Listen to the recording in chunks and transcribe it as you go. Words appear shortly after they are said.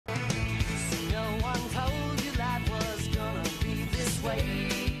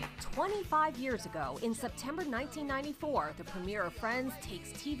25 years ago, in September 1994, the premiere of Friends takes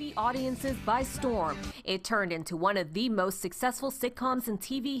TV audiences by storm. It turned into one of the most successful sitcoms in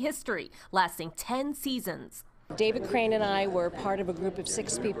TV history, lasting 10 seasons. David Crane and I were part of a group of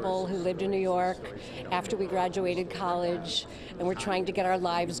 6 people who lived in New York after we graduated college, and we're trying to get our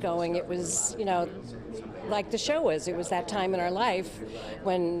lives going. It was, like the show was. It was that time in our life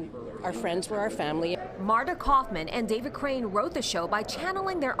when our friends were our family. Marta Kaufman and David Crane wrote the show by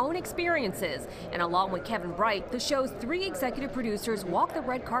channeling their own experiences. And along with Kevin Bright, the show's 3 executive producers walked the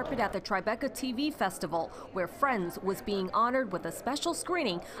red carpet at the Tribeca TV Festival, where Friends was being honored with a special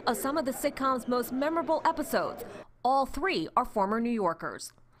screening of some of the sitcom's most memorable episodes. All 3 are former New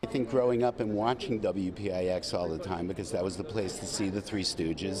Yorkers. I think growing up and watching WPIX all the time, because that was the place to see the Three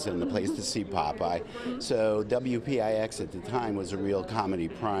Stooges and the place to see Popeye. So WPIX at the time was a real comedy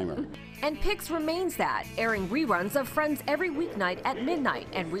primer. And Pix remains that, airing reruns of Friends every weeknight at midnight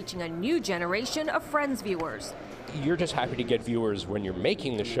and reaching a new generation of Friends viewers. You're just happy to get viewers when you're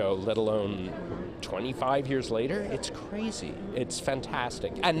making the show, let alone 25 years later. It's crazy. It's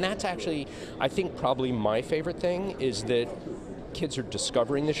fantastic. And that's actually, I think, probably my favorite thing is that kids are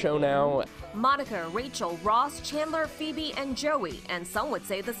discovering the show now. Monica, Rachel, Ross, Chandler, Phoebe, and Joey. And some would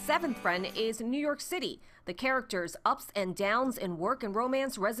say the 7th friend is New York City. The characters' ups and downs in work and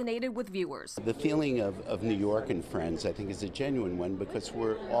romance resonated with viewers. The feeling of New York and Friends, I think, is a genuine one because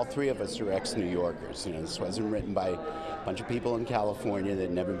all 3 of us are ex-New Yorkers. This wasn't written by a bunch of people in California that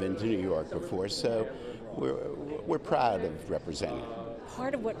had never been to New York before, so we're proud of representing.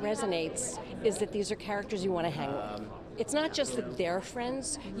 Part of what resonates is that these are characters you want to hang with. It's not just that they're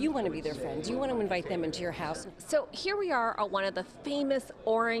friends, you want to be their friends. You want to invite them into your house. So here we are on one of the famous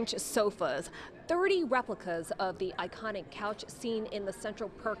orange sofas. 30 replicas of the iconic couch seen in the Central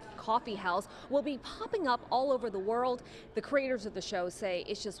Perk Coffee House will be popping up all over the world. The creators of the show say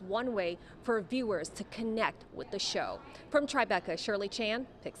it's just one way for viewers to connect with the show. From Tribeca, Shirley Chan,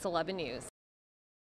 Pix 11 News.